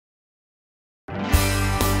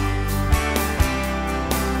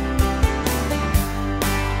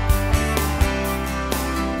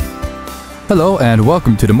Hello and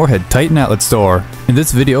welcome to the Moorhead Titan Outlet store. In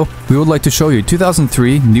this video, we would like to show you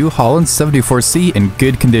 2003 New Holland 74C in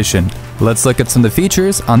good condition. Let's look at some of the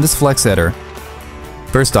features on this flex header.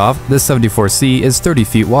 First off, this 74C is 30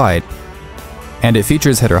 feet wide, and it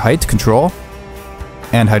features header height control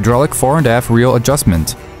and hydraulic fore and aft reel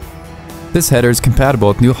adjustment. This header is compatible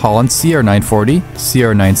with New Holland CR940,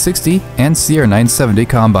 CR960, and CR970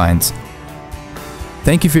 combines.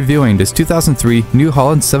 Thank you for viewing this 2003 New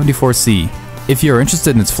Holland 74C. If you are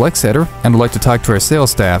interested in its flex header and would like to talk to our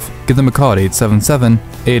sales staff, give them a call at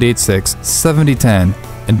 877-886-7010.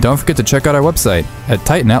 And don't forget to check out our website at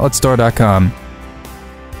TitanOutletStore.com.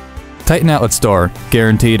 Titan Outlet Store,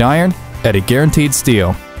 guaranteed iron at a guaranteed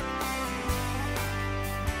steel.